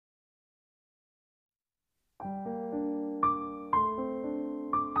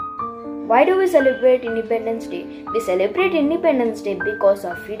Why do we celebrate Independence Day? We celebrate Independence Day because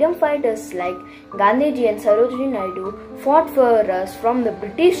our freedom fighters like Gandhiji and Sarojini Naidu fought for us from the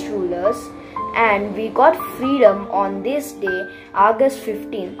British rulers, and we got freedom on this day, August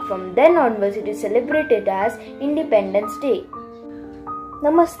 15th. From then onwards, it is celebrated as Independence Day.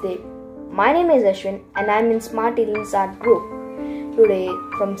 Namaste. My name is Ashwin and I am in Smart Aliens Art Group. Today,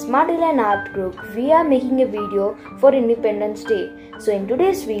 from Smart Alien Art Group, we are making a video for Independence Day. So in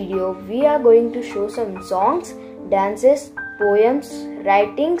today's video, we are going to show some songs, dances, poems,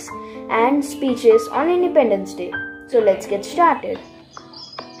 writings and speeches on Independence Day. So let's get started.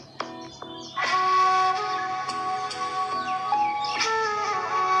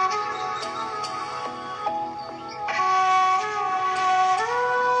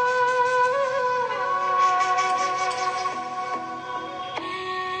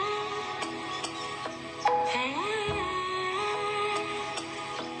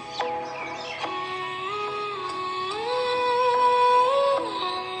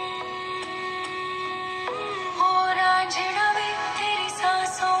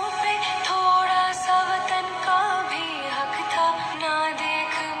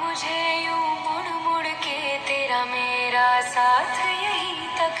 मेरा साथ यही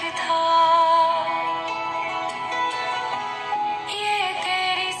तक था। ये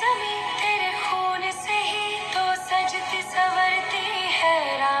तेरी ज़मीं तेरे खून से ही तो सजती संवरती है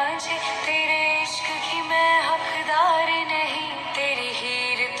रांझे। तेरे इश्क की मैं हकदार नहीं, तेरी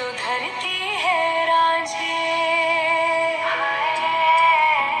हीर तो धरती है रांझे।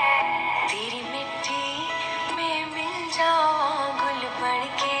 तेरी मिट्टी में मिल जावा गुल बन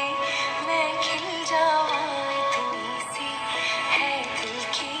के, मैं खिल जावा।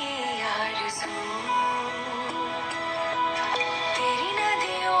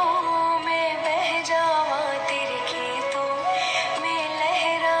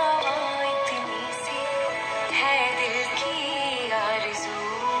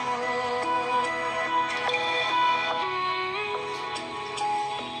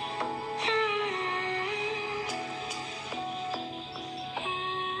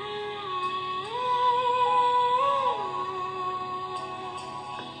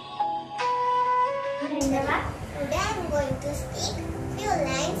 Today I am going to speak few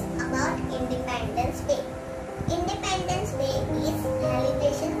lines about Independence Day. Independence Day is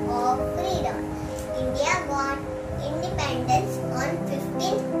celebration of freedom. India got independence on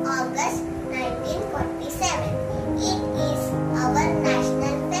 15th August 1947. It is our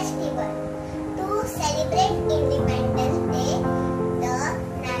national festival. To celebrate Independence Day, the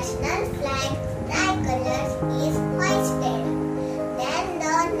national flag tricolors is hoisted. Then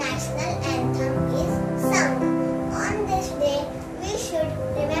the national anthem is sung. On this day, we should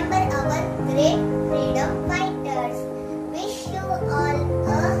remember our great freedom fighters. Wish you all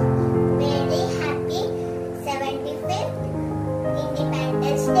a very happy 75th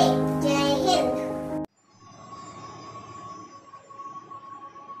Independence Day. Jai Hind.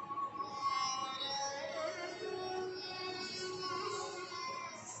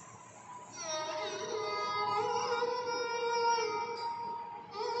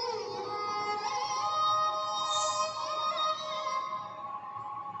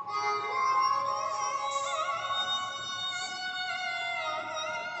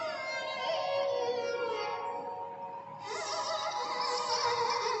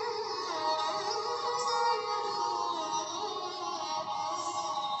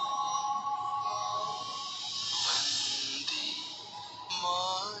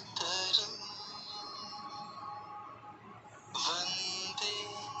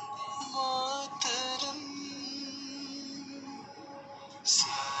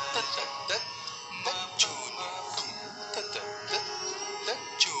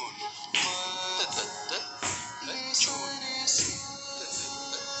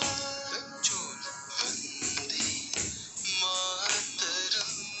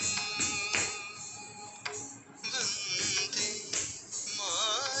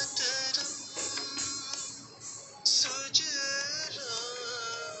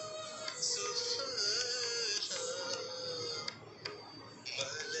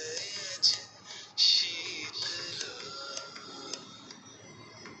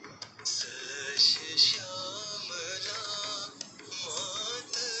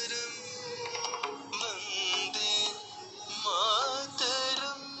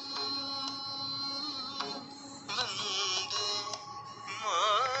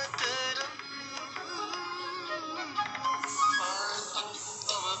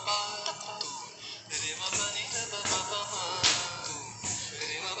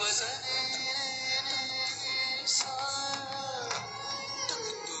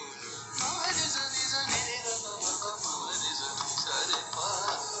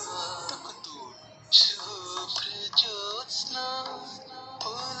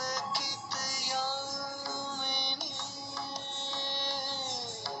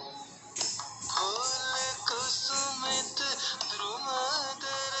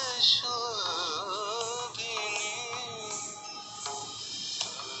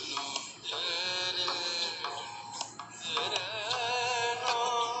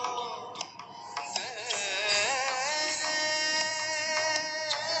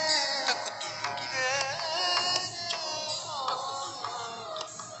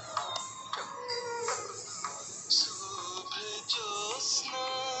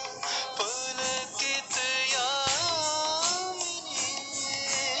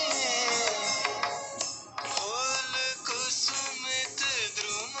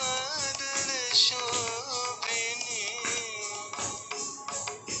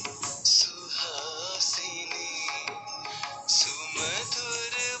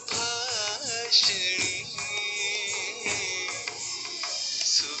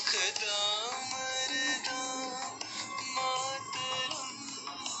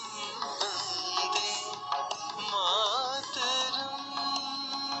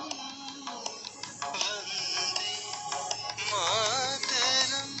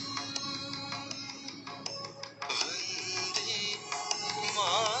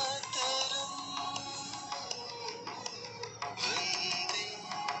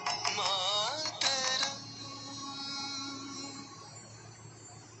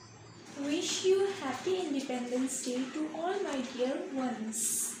 wish you Happy Independence Day to all my dear ones.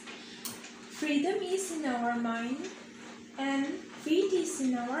 Freedom is in our mind and faith is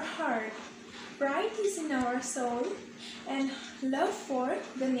in our heart. Pride is in our soul and love for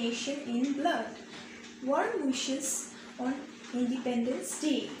the nation in blood. Warm wishes on Independence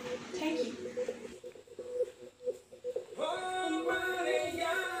Day. Thank you.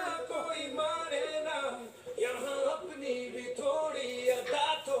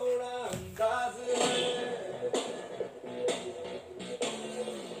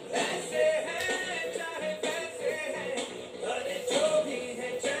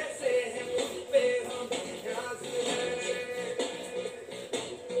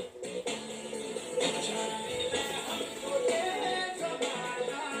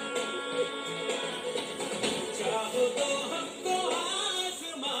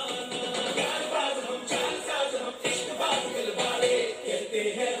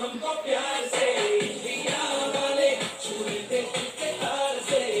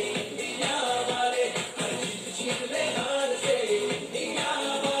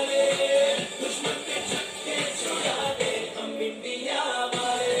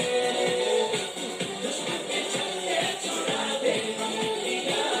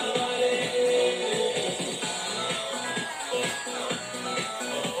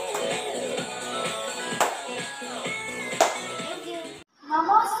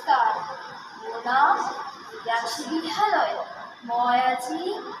 নমস্কাৰ, মোৰ নাম জ্ঞানশ্ৰী বিদ্যালয়। মই আজি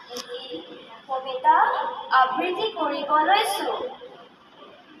এটি কবিতা আবৃত্তি কৰিব লৈছোঁ।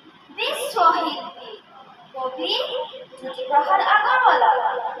 বিশ্বশিল্পী কবি জ্যোতিপ্ৰসাদ আগৰৱালা।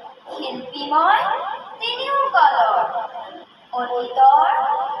 শিল্পী মই তিনিওকালৰ, অতীতৰ,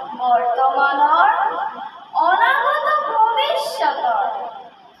 বৰ্তমানৰ, অনাগত ভৱিষ্যতৰ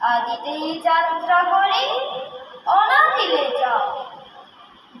আদিতেই যাত্ৰা কৰি অনাদিলে যাওঁ।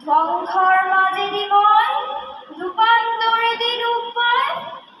 ধ্বংসৰ মাজেদি মই ৰূপান্তৰেদি ৰূপ পাই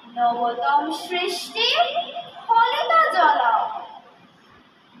নৱতম সৃষ্টি ফলিত জনাওঁ।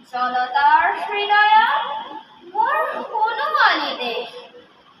 জনতাৰ হৃদয়ত মোৰ সোণোৱালী দেশ,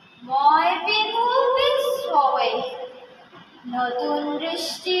 মই পিন্ধো বিশ্বৱেশ। নতুন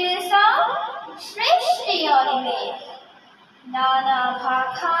দৃষ্টিৰে চাওঁ সৃষ্টি অনিমেষ। নানা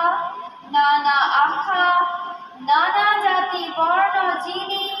ভাষা, নানা আশা, নানা জাতি বৰ্ণ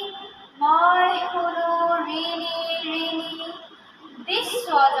জিনি, মই শুনো ঋণী ঋণী বিশ্ব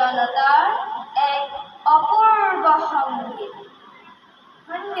জনতাৰ এক অপূৰ্ব সংগীত।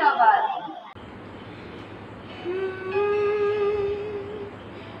 ধন্যবাদ।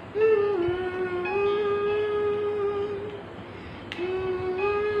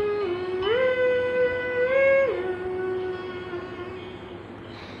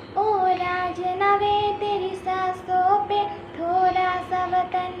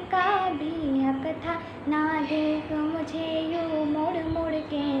 वतन का भी हक था, ना देख मुझे यूं मुड़ मुड़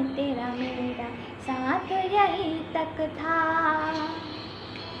के, तेरा मेरा साथ यही तक था।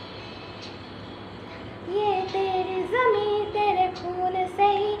 ये तेरी ज़मीं तेरे खून से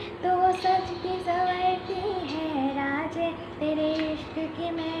ही तो सजती संवरती है राजे, तेरे इश्क की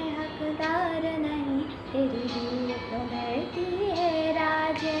मैं हकदार नहीं, तेरी दिल तो धरती है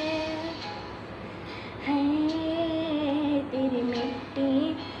राजे। है तेरी मिट्टी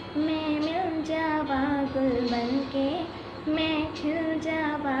मैं मिल जावा गुल बन के, मैं खिल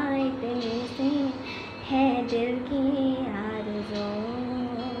जावा इतनी सी है दिल की आरज़ू।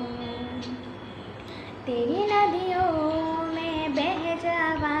 तेरी नदियों में बह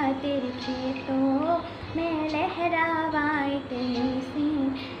जावा, तेरी खेतों में लहरावा इतनी सी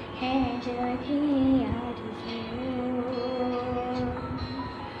है दिल की आरज़ू।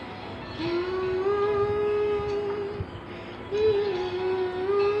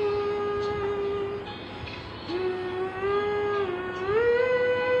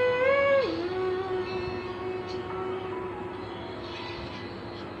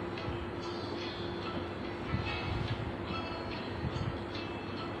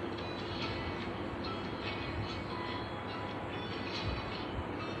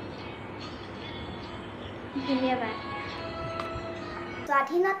 ধন্যবাদ।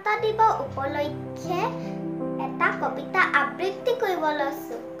 স্বাধীনতা দিৱস উপলক্ষে এটা কবিতা আবৃত্তি কৰিব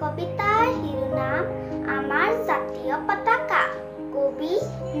লৈছোঁ। কবিতাৰ শিৰোনাম আমাৰ জাতীয় পতাকা। কবি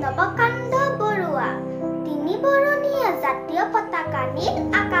নৱকান্ত বৰুৱা। তিনিবৰণীয়া জাতীয় পতাকা নীল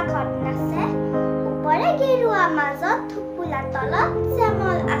আকাশত নাচে, ওপৰে গেৰুৱা মাজত থুপুলা তলত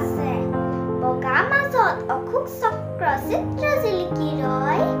শ্যামল আছে, বগা মাজত অশোক চক্ৰ চিত্ৰ জিলিকি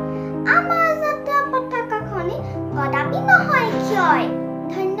ৰয়, আমাৰ জাতীয় পতাকাখনি কদাপি নহয় ক্ষয়।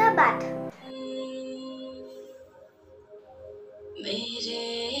 ধন্যবাদ। मेरे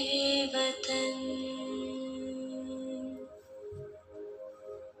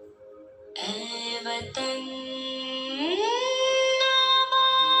वतन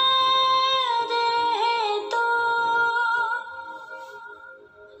आबाद रहे तो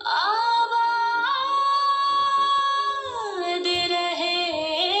आबाद रहे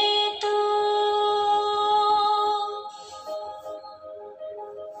तो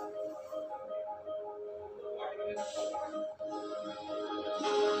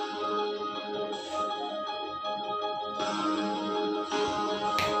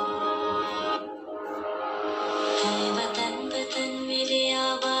वतन वतन मेरे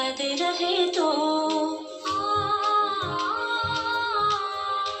आबाद रहे तो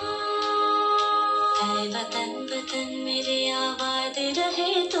वतन वतन मेरे आबाद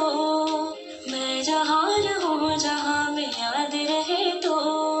रहे तो मैं जहाँ रहूँ जहाँ में याद रहे तो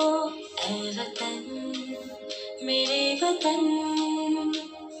ऐ वतन मेरे वतन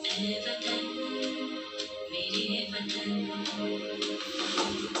ऐ वतन मेरे वतन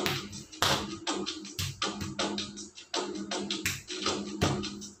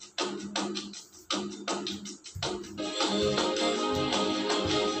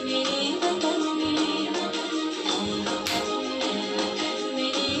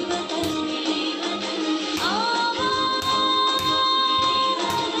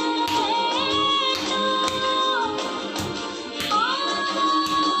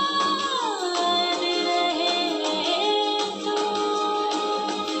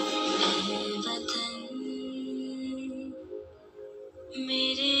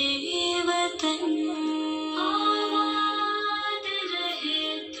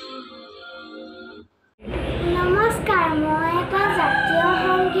নমস্কাৰ মই এটা জাতীয়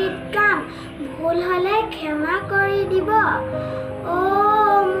সংগীত গাম ভুল হলে ক্ষমা কৰি দিব ও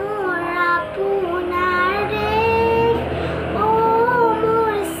মোৰ আপোনাৰ দেশ ও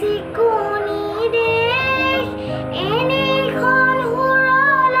মোৰ চিকুনি দেশ এনেখন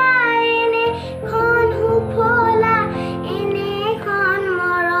সুৰলা এনেখন সুফলা এনেখন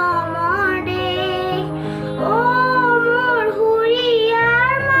মৰমৰ দেশ ও মোৰ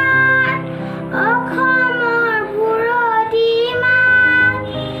হুৰিয়াৰ মাত অসমৰ বুৰদী মাত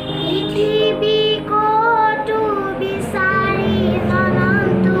পৃথিৱী ক'তো বিচাৰি জনা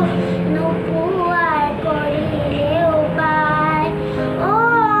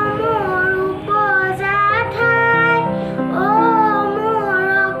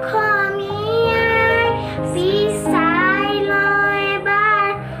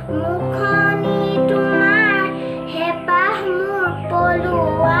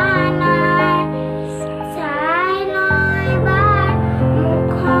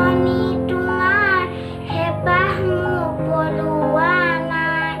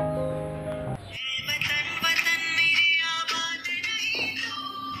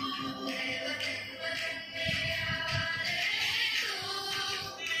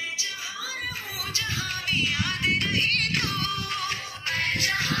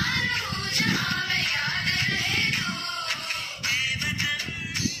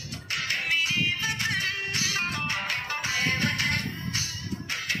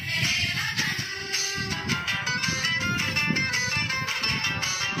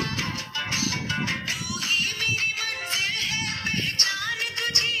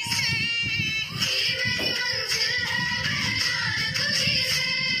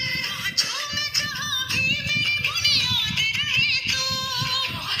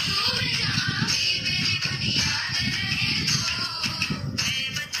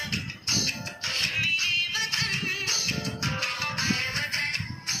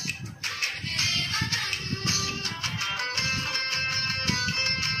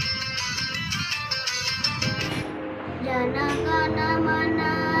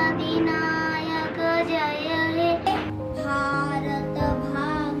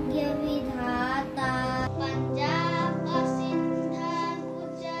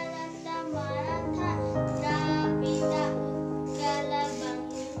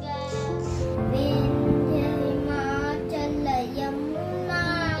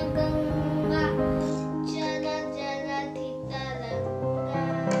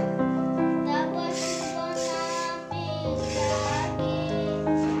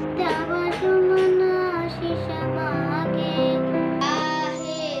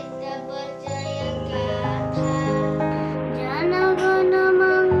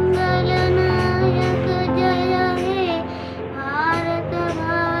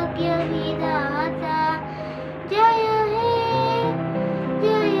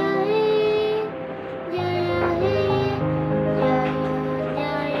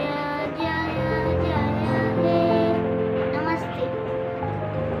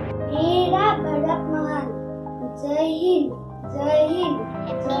Jai Hind. Jai Hind.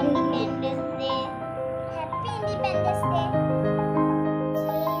 Happy Independence Day. Happy Independence Day.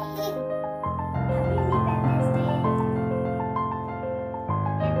 Jai Hind. Happy Independence Day.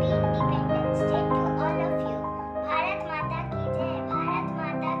 Happy Independence Day to all of you. Bharat Mata ki jai. Bharat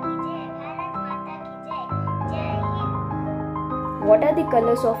Mata ki jai. Bharat Mata ki jai. Jai Hind. What are the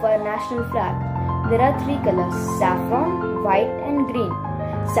colors of our national flag? There are 3 colors: saffron, white and green.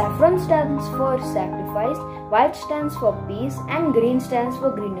 Saffron stands for sacrifice, white stands for peace and green stands for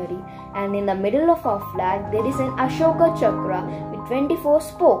greenery. And in the middle of our flag there is an Ashoka Chakra with 24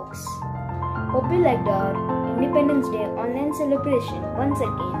 spokes. Hope you liked our Independence Day online celebration. Once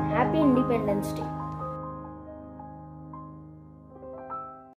again, Happy Independence Day.